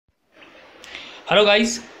Hello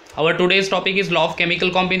guys, our today's topic is law of chemical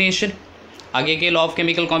combination. आगे के law of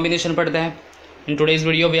chemical combination पढ़ते हैं। In today's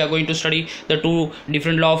video we are going to study the two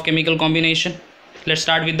different law of chemical combination. Let's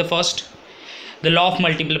start with the first, the law of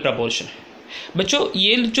multiple proportion. बच्चों,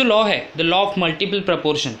 ये जो law है, the law of multiple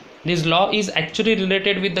proportion, this law is actually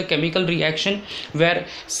related with the chemical reaction where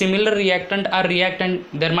similar reactant are react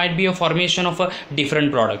and there might be a formation of a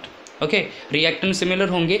different product. Okay, reactant similar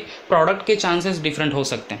होंगे, product के chances different हो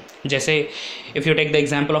सकते हैं। जैसे if you take the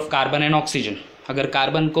example of carbon and oxygen, अगर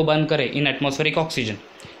carbon को burn करें इन atmospheric oxygen,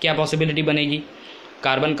 क्या पॉसिबिलिटी बनेगी?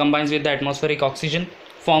 Carbon combines with the atmospheric oxygen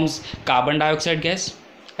forms carbon dioxide gas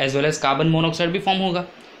as well as carbon monoxide भी फॉर्म होगा।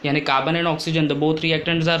 यानी carbon and oxygen the both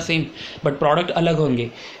reactants are same but product अलग होंगे।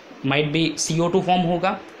 Might be CO2 form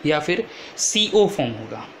होगा या फिर CO form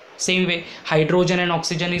होगा। Same way hydrogen and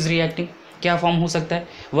oxygen is reacting, क्या फॉर्म हो सकता है?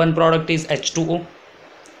 One product is H2O,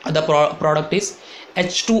 the product is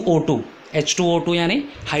H2O2, H2O2 यानी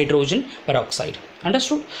हाइड्रोजन पेरोक्साइड।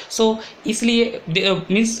 अंडरस्टूड? सो इसलिए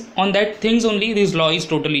means on that things only this law is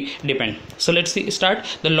totally depend. So let's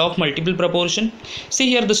start the law of multiple proportion. See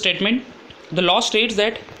here the statement, the law states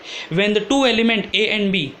that when the two element A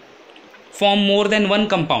and B form more than one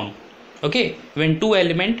compound, okay, when two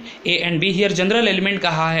element A and B, here general element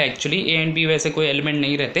कहा है actually, A and B वैसे कोई element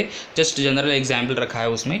नहीं रहते, just general example रखा है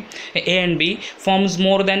उसमें। A and B forms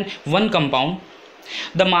more than one compound,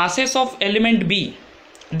 the masses of element B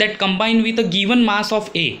that combine with a given mass of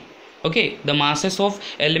A, okay, the masses of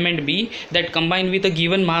element B that combine with a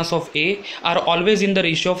given mass of A are always in the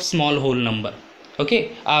ratio of small whole number, okay,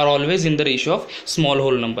 are always in the ratio of small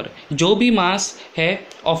whole number. जो भी मास है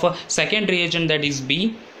of a second reagent that is B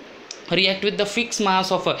react with the fix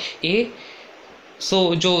mass of ए, सो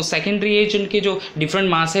जो second reagent के जो different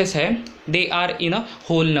masses है they are in a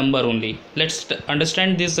whole number only. Let's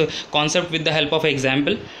understand this concept with the help of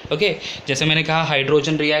example. Okay, जैसे मैंने कहा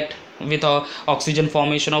hydrogen react with oxygen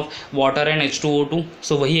formation of water and H2O2,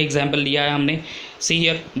 सो वही example लिया है हमने। See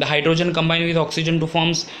here the hydrogen combine with oxygen two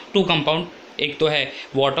forms to compound, एक तो है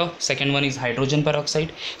water, second one is hydrogen peroxide.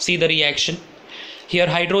 See the reaction here,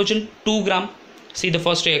 hydrogen 2 gram, see the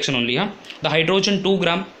first reaction only, हाँ, the hydrogen 2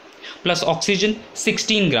 gram plus oxygen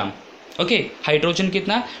 16 gram. Okay, hydrogen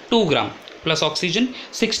कितना? 2 gram plus oxygen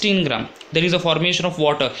 16 gram, there is a formation of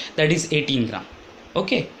water that is 18 gram.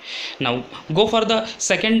 Okay, now go for the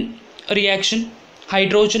second reaction,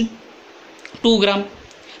 hydrogen 2 gram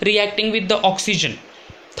reacting with the oxygen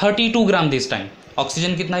 32 gram this time.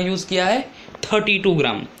 Oxygen कितना use किया है? 32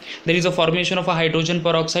 ग्राम। There is a formation of a hydrogen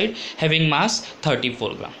peroxide having mass 34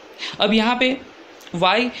 ग्राम। अब यहाँ पे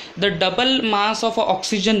why the double mass of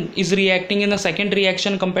oxygen is reacting in the second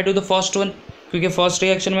reaction compare to the first one? क्योंकि first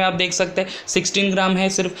reaction में आप देख सकते हैं 16 ग्राम है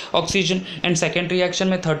सिर्फ ऑक्सीजन एंड सेकेंड रिएक्शन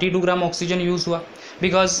में 32 ग्राम ऑक्सीजन यूज हुआ।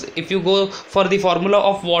 Because if you go for the formula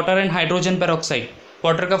of water and hydrogen peroxide,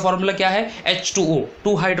 water का फॉर्मूला क्या है? H2O,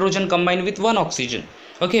 2 hydrogen combine with 1 oxygen.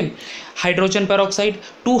 Okay, hydrogen peroxide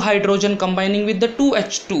 2 hydrogen combining with the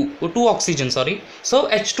 2 oxygen, sorry, so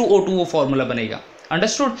H2O2 वो formula बनेगा।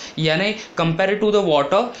 Understood? यानी compare to the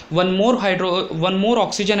water one more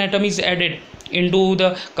oxygen atom is added into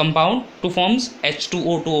the compound two forms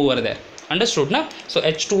H2O2 over there. Understood ना? सो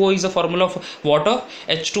H2O is a formula of water,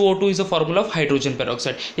 H2O2 is a formula of hydrogen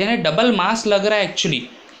peroxide. यानी double मास लग रहा है actually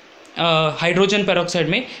hydrogen peroxide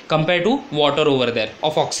में compare to water over there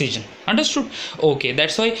of oxygen. Understood? Okay,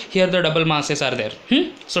 that's why here the double masses are there.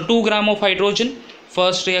 So 2 gram of hydrogen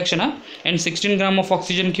first reaction, and 16 gram of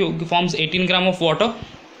oxygen forms 18 gram of water.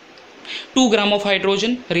 2 gram of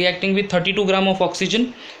hydrogen reacting with 32 gram of oxygen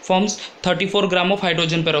forms 34 gram of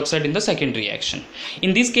hydrogen peroxide in the second reaction.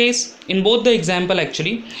 In this case, in both the example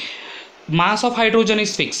actually, mass of hydrogen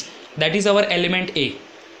is fixed, that is our element A.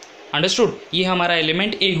 Understood? ये हमारा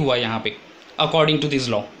element A हुआ यहाँ पे according to this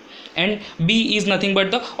law, and B is nothing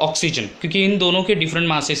but the oxygen, क्योंकि इन दोनों के different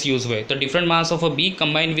masses use हुए। The different mass of a B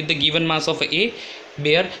combined with the given mass of A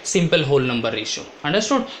bear simple whole number ratio.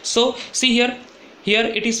 Understood? So see here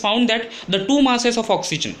it is found that the 2 masses of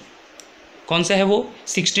oxygen कौन सा है वो?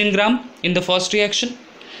 16 ग्राम in the first reaction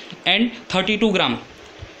and 32 gram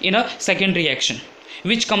in a second reaction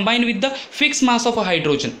which combine with the fixed mass of a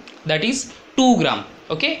hydrogen that is 2 gram.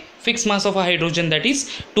 Okay, fixed mass of a hydrogen that is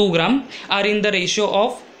 2 gram are in the ratio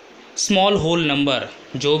of small whole number.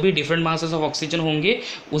 जो भी different masses of oxygen होंगे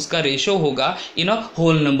उसका ratio होगा in a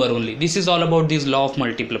whole number only. This is all about this law of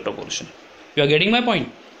multiple proportion. You are getting my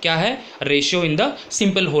point? क्या है? Ratio in the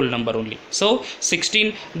simple whole number only. So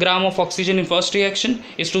 16 gram of oxygen in first reaction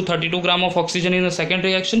is to 32 gram of oxygen in the second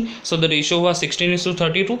reaction. So the ratio हुआ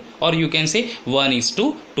 16:32 और you can say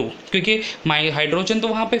 1:2, क्योंकि माई hydrogen तो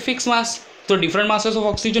वहाँ पे fix mass तो different masses of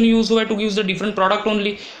oxygen use हुआ है two gives the different product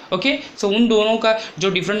only. Okay, सो उन दोनों का जो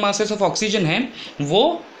डिफरेंट मासेस ऑफ ऑक्सीजन है वो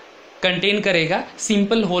कंटेन करेगा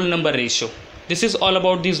simple whole number ratio. This is all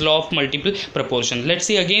about this law of multiple proportion. Let's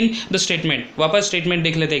see again the statement. वापस स्टेटमेंट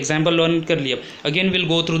देख लेते हैं, एग्जाम्पल लर्न कर लिया. Again will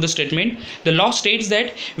go through the statement. The law states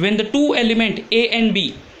that when the two element A and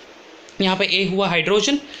B, यहाँ पे ए हुआ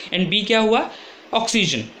hydrogen and B क्या हुआ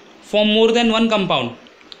oxygen, form more than one compound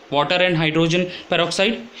water and hydrogen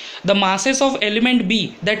peroxide, the masses of element B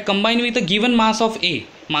that combine with the given mass of A.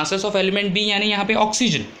 Masses of element B यानी यहाँ पे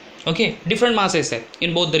oxygen. Okay, different masses है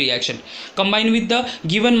in both the reaction, combined with the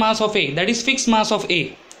given mass of A, that is fixed mass of A,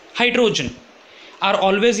 hydrogen, are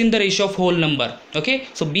always in the ratio of whole number. Okay,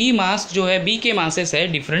 so B mass जो है, B के masses है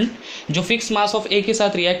different, जो fixed mass of A के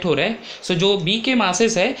साथ react हो रहा है, so जो B के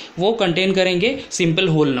masses है वो contain करेंगे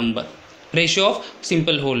simple whole number, ratio of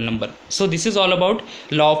simple whole number. So this is all about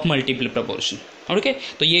law of multiple proportion. Okay,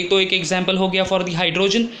 तो ये तो एक एग्जाम्पल हो गया for the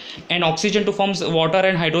hydrogen and oxygen two forms water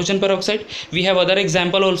and hydrogen peroxide. We have other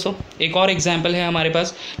example also. एक और example है हमारे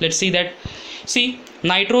पास. Let's see that. C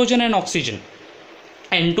nitrogen and oxygen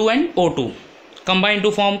N2 and O2 combine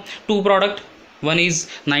to form two product. One is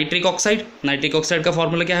nitric oxide. Nitric oxide का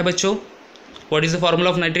formula क्या है बच्चों? What is the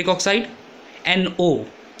formula of nitric oxide? NO.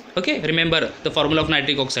 Okay, remember the formula of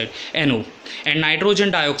nitric oxide, NO. And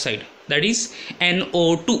nitrogen dioxide, that is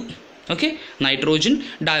NO2. Okay, nitrogen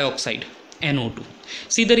dioxide, NO2.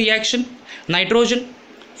 See the reaction. Nitrogen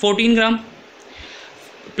 14 gram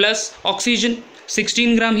plus oxygen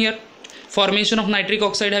 16 gram here. Formation of nitric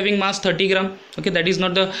oxide having mass 30 gram. Okay, that is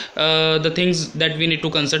not the things that we need to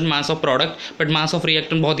consider, mass of product, but mass of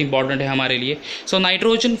reactant बहुत important है हमारे लिए. So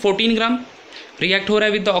nitrogen 14 gram react हो रहा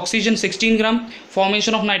है with the oxygen 16 gram.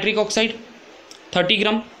 Formation of nitric oxide 30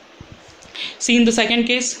 gram. See in the second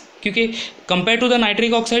case, क्योंकि compare to the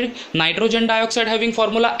nitric oxide, nitrogen dioxide having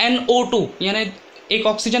formula NO2, यानी एक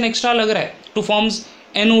ऑक्सीजन एक्स्ट्रा लग रहा है two forms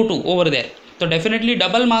NO2 over there. तो definitely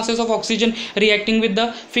double masses of oxygen reacting with the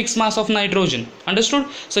fix mass of nitrogen. Understood?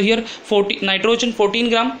 So here nitrogen 14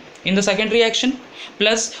 gram in the second reaction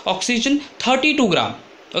plus oxygen 32 gram.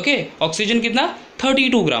 Okay, oxygen कितना?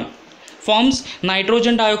 32 ग्राम forms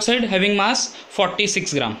nitrogen dioxide having mass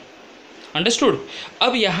 46 ग्राम. Understood?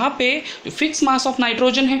 अब यहाँ पे fix mass of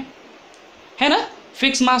nitrogen है ना,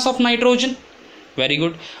 fix mass of nitrogen. Very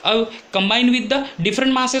good. अब combine with the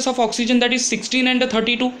different masses of oxygen that is 16 and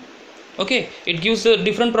 32. Okay, it gives the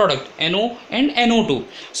different product NO and NO2.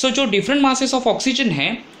 सो जो different masses of oxygen है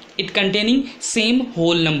it containing same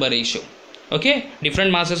whole number ratio. Okay,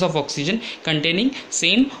 different masses of oxygen containing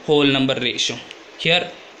same whole number ratio.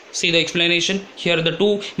 Here see the explanation. Here the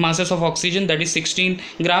two masses of oxygen, that is 16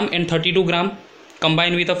 gram and 32 gram,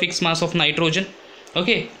 combined with a fixed mass of nitrogen.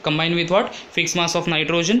 Okay, combined with what? Fixed mass of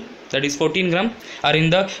nitrogen, that is 14 gram, are in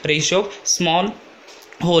the ratio of small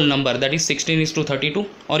whole number, that is 16:32,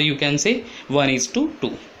 or you can say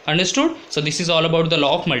 1:2. Understood? So this is all about the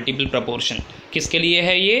law of multiple proportion. किसके लिए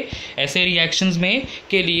है ये? ऐसे reactions में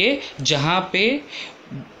के लिए जहाँ पे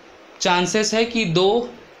chances है कि दो,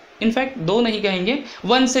 इनफैक्ट दो नहीं कहेंगे,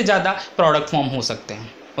 वन से ज़्यादा प्रोडक्ट फॉर्म हो सकते हैं.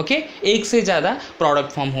 ओके, एक से ज़्यादा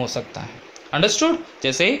प्रोडक्ट फॉर्म हो सकता है. अंडरस्टूड?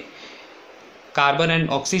 जैसे carbon and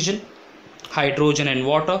oxygen, hydrogen and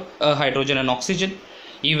water, hydrogen and oxygen,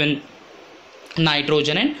 even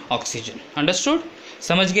nitrogen and oxygen. Understood?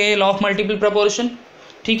 समझ गए लॉ ऑफ मल्टीपल प्रपोर्शन?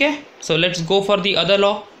 ठीक है, so let's go for the other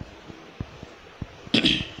law.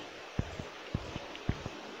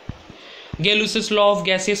 Gay-Luss's law of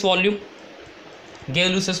gaseous volume.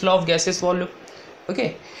 Gay-Luss's law of gaseous volume. Okay,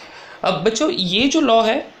 अब बच्चों ये जो law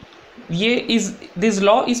है, ये this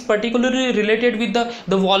law is particularly related with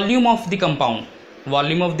the volume of the compound,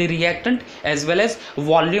 volume of the reactant as well as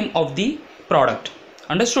volume of the product.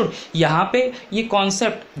 Understood? यहाँ पे ये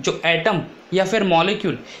concept जो एटम या फिर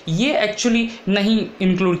मॉलिक्यूल, ये एक्चुअली नहीं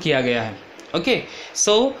इंक्लूड किया गया है. Okay,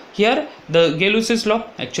 so here the Gay-Luss's law,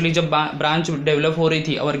 actually जब ब्रांच डेवलप हो रही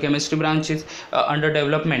थी, our chemistry branch is under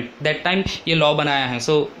development, that time ये लॉ बनाया है.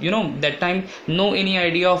 So you know that time no any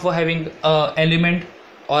idea of having element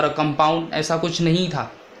और अ कंपाउंड, ऐसा कुछ नहीं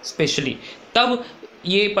था स्पेशली. तब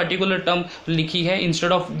ये पर्टिकुलर टर्म लिखी है,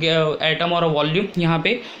 इंस्टेड ऑफ एटम और वॉल्यूम, यहाँ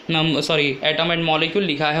पे सॉरी एटम एंड मॉलिक्यूल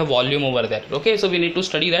लिखा है volume over that. Okay, so we need to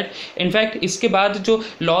study that. In fact इसके बाद जो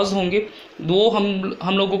लॉज होंगे वो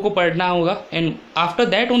हम लोगों को पढ़ना होगा, and after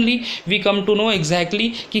that only we come to know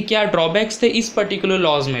exactly कि क्या ड्रॉबैक्स थे इस पर्टिकुलर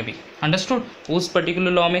लॉज में भी. अंडरस्टूड? उस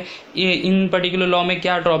पर्टिकुलर लॉ में, इन पर्टिकुलर लॉ में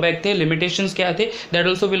क्या ड्रॉबैक थे, लिमिटेशंस क्या थे, that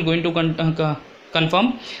also will going to confirm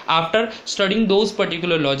after studying those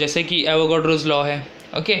particular law. जैसे कि एवोगाड्रोस लॉ है,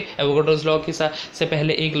 ओके, एवोगाड्रोस लॉ के से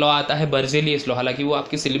पहले एक लॉ आता है बर्जेलियस लॉ, हालांकि वो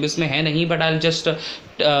आपके सिलेबस में है नहीं, but I just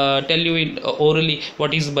tell you in orally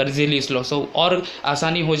what is Berzelius law, सो और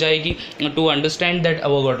आसानी हो जाएगी to understand that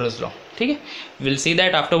Avogadro's law. ठीक है, will see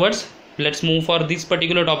that afterwards. Let's move for this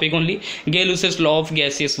particular topic only. गैलियस law of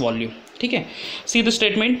gaseous volume. ठीक है, see the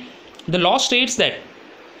statement. The law states that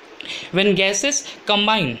when gases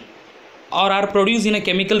combine or are produced in a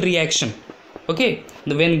chemical reaction, okay,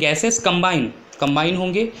 when gases combine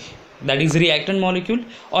होंगे, that is reactant molecule,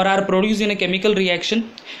 or are produced in a chemical reaction,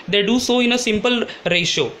 they do so in a simple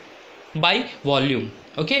ratio by volume.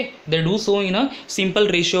 Okay, they do so in a simple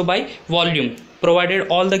ratio by volume provided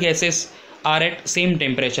all the gases are at same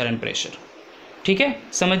temperature and pressure. ठीक है,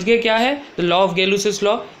 समझ गए क्या है the law of गैलियस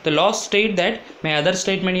law. The law state that, मैं other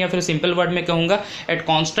statement या फिर simple word में कहूँगा, at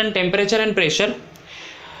constant temperature and pressure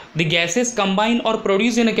the gases combine or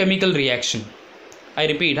produce in a chemical reaction. I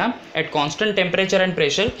repeat, at constant temperature and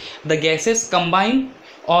pressure, the gases combine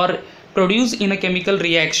or produce in a chemical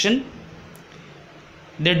reaction.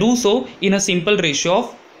 They do so in a simple ratio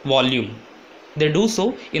of volume. They do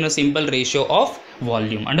so in a simple ratio of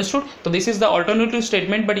volume. Understood? So this is the alternative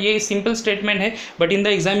statement, but ये simple statement है, but in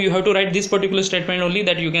the exam you have to write this particular statement only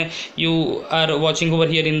that you are watching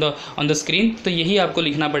over here in the on the screen. तो यही आपको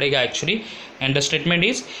लिखना पड़ेगा actually. And the statement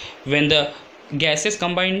is, when the gases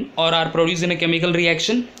combine or are produced in a chemical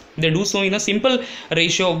reaction, they do so in a simple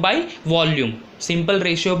ratio by volume. Simple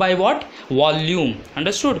ratio by what? Volume.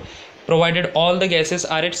 Understood? Provided all the gases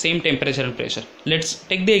are at same temperature and pressure. Let's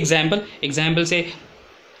take the example. Example से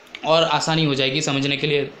और आसानी हो जाएगी समझने के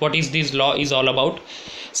लिए what is this law is all about.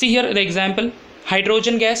 See here the example.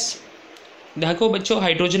 Hydrogen gas. देखो बच्चों,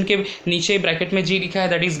 हाइड्रोजन के नीचे ब्रैकेट में जी लिखा है,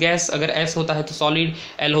 दैट इज गैस. अगर एस होता है तो सॉलिड,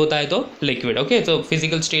 एल होता है तो लिक्विड. ओके, तो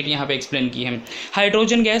फिजिकल स्टेट यहाँ पे एक्सप्लेन की है.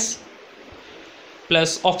 Hydrogen gas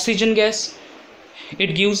plus oxygen gas,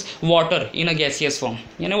 it gives water in a gaseous form,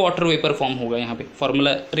 यानी वाटर वेपर फॉर्म होगा. यहाँ पे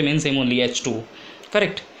formula remain same only, H2.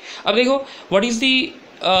 Correct. अब देखो what is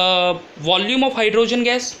the volume of hydrogen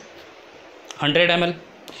gas 100 ml,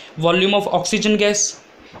 volume of oxygen gas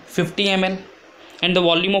 50 ml, and the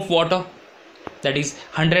volume of water that is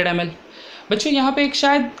 100 ml. बच्चों यहाँ पे एक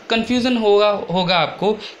शायद कन्फ्यूज़न होगा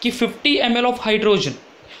आपको कि 50 ml ऑफ हाइड्रोजन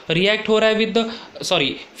रिएक्ट हो रहा है with the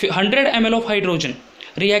 100 ml of hydrogen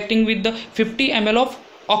reacting with the 50 ml of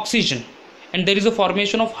oxygen and there is a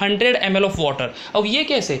formation of 100 ml of water. अब ये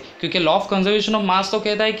कैसे? क्योंकि law of conservation of mass तो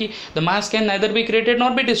कहता है कि the mass can neither be created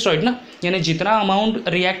not be destroyed ना, यानी जितना अमाउंट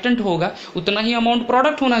रिएक्टेंट होगा उतना ही अमाउंट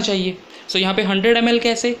प्रोडक्ट होना चाहिए. सो यहाँ पे 100 ml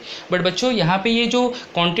कैसे? बट बच्चों यहाँ पे ये जो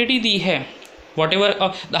क्वांटिटी दी है whatever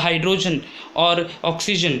the hydrogen और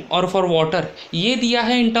ऑक्सीजन और फॉर वाटर, ये दिया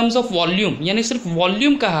है इन टर्म्स ऑफ वॉल्यूम, यानी सिर्फ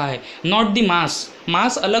वॉल्यूम कहा है, नॉट द मास.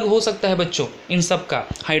 मास अलग हो सकता है बच्चों इन सब का.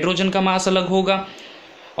 हाइड्रोजन का मास अलग होगा,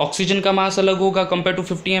 ऑक्सीजन का मास अलग होगा कंपेयर टू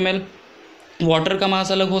 50 ml, वाटर का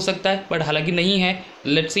मास अलग हो सकता है, बट हालांकि नहीं है.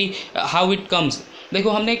 Let's see how it comes. देखो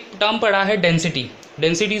हमने एक टर्म पढ़ा है density.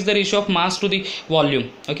 Density is the ratio of mass to the volume.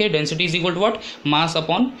 Okay, density is equal to what? Mass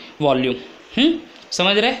upon volume.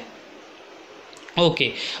 समझ रहे? ओके,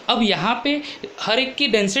 अब यहाँ पे हर एक की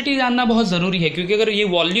डेंसिटी जानना बहुत ज़रूरी है, क्योंकि अगर ये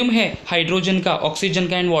वॉल्यूम है हाइड्रोजन का, ऑक्सीजन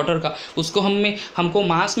का एंड वाटर का, उसको हमको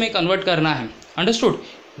मास में कन्वर्ट करना है. Understood?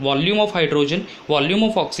 Volume of hydrogen, volume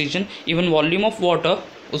of oxygen, even volume of water,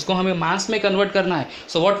 उसको हमें मास में कन्वर्ट करना है.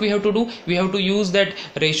 So what we have to do? We have to use that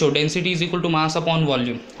ratio, density is equal to mass upon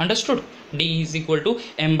volume. Understood? D is equal to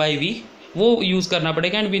m/v, वो use करना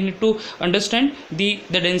पड़ेगा. And we need to understand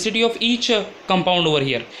the density of each compound over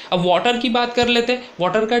here. अब water की बात कर लेते हैं.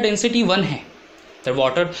 Water का डेंसिटी 1 है. The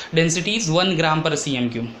water density is 1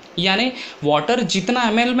 g/cm3, यानी वाटर जितना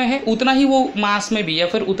ml में है उतना ही वो मास में भी या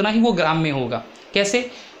फिर उतना ही वो ग्राम में होगा. कैसे?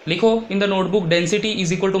 लिखो in the notebook, density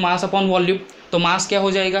is equal to mass upon volume. तो मास क्या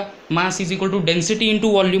हो जाएगा? Mass is equal to density into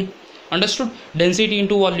volume. Understood? Density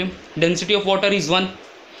into volume. Density of water is 1,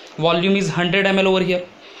 volume is 100 ml over here.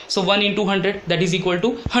 So 1 into 100 that is equal to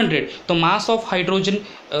 100. तो mass of hydrogen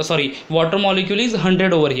water molecule is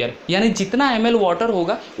 100 over here. यानी जितना ml water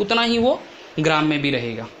होगा उतना ही वो ग्राम में भी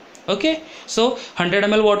रहेगा. Okay, so 100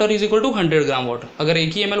 ml water is equal to 100 gram water. अगर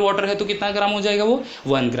एक ही ml वाटर है तो कितना ग्राम हो जाएगा? वो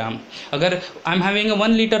 1 ग्राम. अगर I am having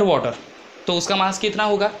 1 litre water तो उसका मास कितना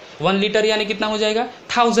होगा? 1 लीटर यानी कितना हो जाएगा?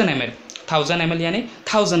 1000 ml. 1000 ml यानी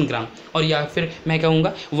 1000 ग्राम, और या फिर मैं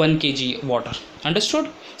कहूँगा 1 kg वाटर. अंडरस्टूड?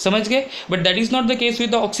 समझ गए? But that is not the case with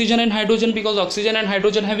the oxygen and hydrogen, because oxygen and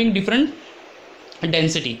hydrogen having different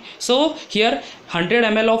density. So here 100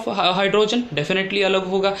 ml of hydrogen definitely अलग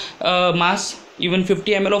होगा मास, इवन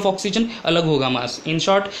 50 ml ऑफ ऑक्सीजन अलग होगा मास. In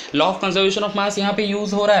short law of conservation of mass यहाँ पे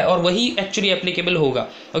use हो रहा है और वही एक्चुअली एप्लीकेबल होगा.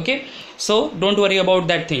 Okay, so don't worry about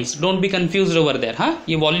that things, don't be confused over there. हाँ,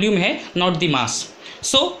 ये वॉल्यूम है, नॉट द मास.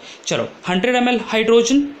 सो चलो 100 ml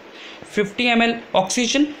hydrogen, 50 ml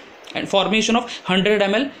oxygen and formation of 100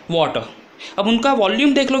 ml water. अब उनका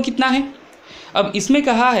वॉल्यूम देख लो कितना है. अब इसमें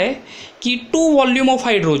कहा है कि 2 volume of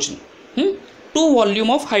hydrogen, 2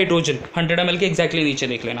 volume of hydrogen 100 ml के एग्जैक्टली नीचे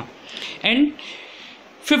देख लेना. एंड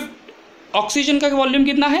ऑक्सीजन का वॉल्यूम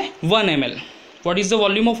कितना है 1 ml. What is the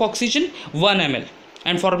volume of oxygen 1 ml.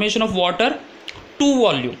 And formation of water 2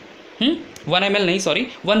 volume, 1 ml नहीं sorry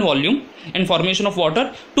 1 volume. And formation of water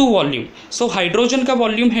 2 volume. So hydrogen का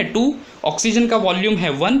volume है 2, ऑक्सीजन का वॉल्यूम है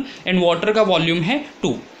 1 एंड वाटर का volume है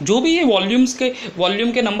 2. जो भी ये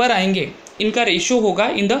वॉल्यूम के नंबर आएंगे इनका रेशियो होगा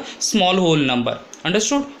in the small whole number.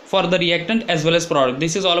 Understood? For the reactant as well as product.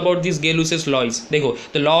 This is all about this Gay-Lussac's laws. देखो,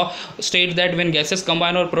 the law state that when gases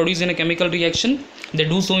combine और produce in a chemical reaction they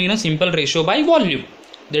do so in a simple ratio by volume.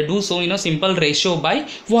 They do so in a simple ratio by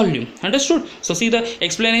volume. Understood? So see the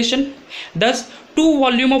explanation. Thus 2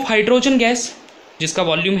 volume of hydrogen gas जिसका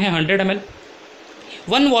volume है 100 ml,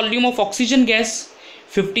 1 volume of oxygen gas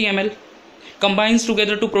 50 ml combines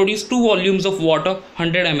together to produce 2 volumes of water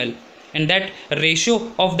 100 ml. And that ratio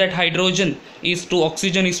of that hydrogen is to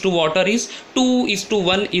oxygen is to water is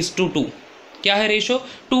 2:1:2. क्या है ratio?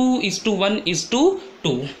 2:1:2.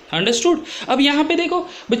 Understood? अब यहाँ पे देखो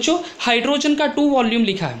बच्चों, hydrogen का 2 volume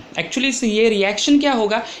लिखा है. एक्चुअली ये रिएक्शन क्या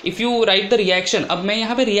होगा if you right the reaction. अब मैं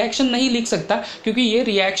यहाँ पे रिएक्शन नहीं लिख सकता क्योंकि ये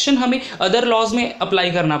रिएक्शन हमें अदर लॉज में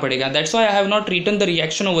अप्लाई करना पड़ेगा. That's why I have not written the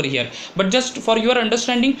reaction over here. But just for your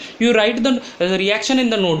understanding you right the reaction in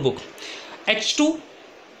the notebook. H2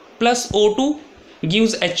 plus O2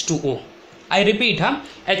 gives H2O. I repeat, हाँ,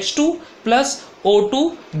 H2 plus O2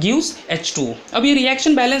 gives H2O. अब ये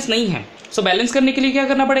reaction balance नहीं है. So balance करने के लिए क्या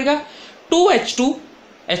करना पड़ेगा? 2H2,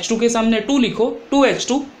 H2 के सामने 2 लिखो,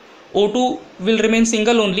 2H2, O2 will remain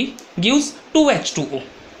single only, gives 2H2O.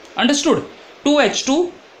 Understood? 2H2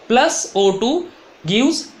 plus O2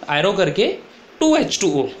 gives arrow करके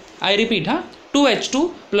 2H2O. आई रिपीट, हाँ, 2H2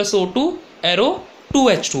 plus O2 arrow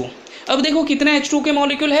 2H2O. अब देखो कितने H2 के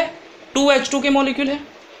मॉलिक्यूल है? 2 H2 के मॉलिक्यूल है.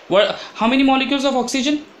 How many molecules of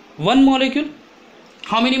oxygen? 1 molecule.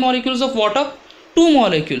 How many molecules of water? 2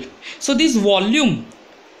 molecule. So this volume,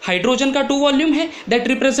 hydrogen का 2 वॉल्यूम है, that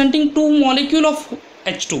representing 2 molecule of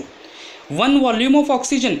H2. 1 volume of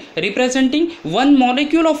oxygen representing 1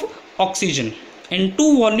 molecule of oxygen. And 2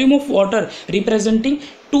 volume of water representing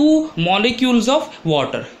 2 molecules of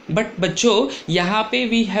water. But बच्चों यहाँ पे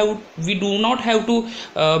we do not have to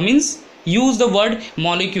means use the word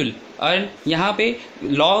molecule. और यहाँ पे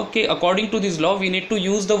law के according to this law we need to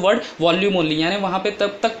use the word volume only. यानी वहाँ पे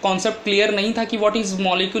तब तक कॉन्सेप्ट क्लियर नहीं था कि what is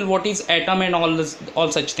molecule, what is atom and all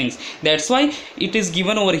such things. That's why it is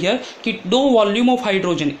given over here कि 2 volume of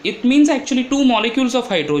hydrogen, it means actually 2 molecules of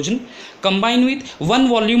hydrogen combine with 1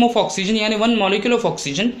 volume of oxygen यानी 1 molecule of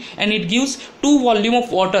oxygen and it gives 2 volume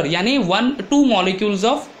of water यानी 2 molecules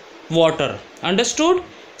of water. Understood?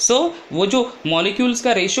 सो वो जो molecules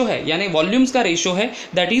का ratio है यानी volumes का ratio है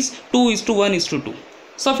that is 2:1:2.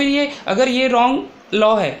 सो फिर ये अगर ये रॉन्ग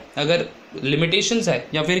लॉ है, अगर लिमिटेशंस है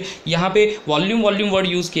या फिर यहाँ पे वॉल्यूम वर्ड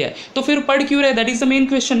यूज़ किया है तो फिर पढ़ क्यों रहे? That is the main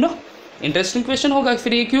question. No, interesting question होगा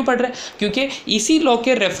फिर ये क्यों पढ़ रहे हैं? क्योंकि इसी लॉ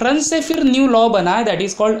के रेफरेंस से फिर न्यू लॉ बना है that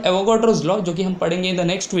is called Avogadro's law, जो कि हम पढ़ेंगे इन द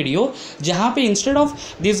नेक्स्ट वीडियो, जहाँ पे instead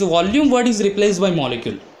of this volume word is replace by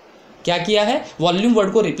molecule. क्या किया है? वॉल्यूम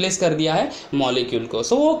वर्ड को रिप्लेस कर दिया है मॉलिक्यूल को.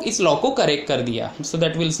 सो वो इस लॉ को करेक्ट कर दिया. So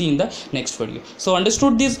that will see in the next video. So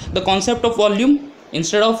understood this the concept of volume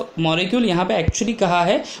instead of molecule. यहाँ पे एक्चुअली कहा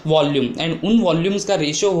है वॉल्यूम एंड उन वॉल्यूम्स का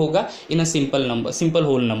रेशियो होगा इन a simple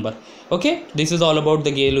whole number. Okay, this is all about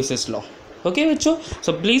the Gay-Lussac's law. Okay बच्चों,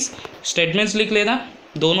 so please statements लिख लेना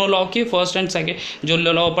दोनों लॉ के, फर्स्ट एंड सेकेंड. जो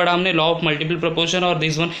लॉ पढ़ा हमने, लॉ ऑफ मल्टीपल प्रोपोर्शन, और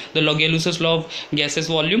this one the Gay-Lussac's law of gases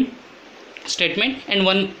volume, statement and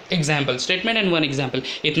 1 example, statement and 1 example,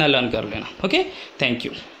 इतना लर्न कर लेना. Okay, thank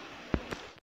you.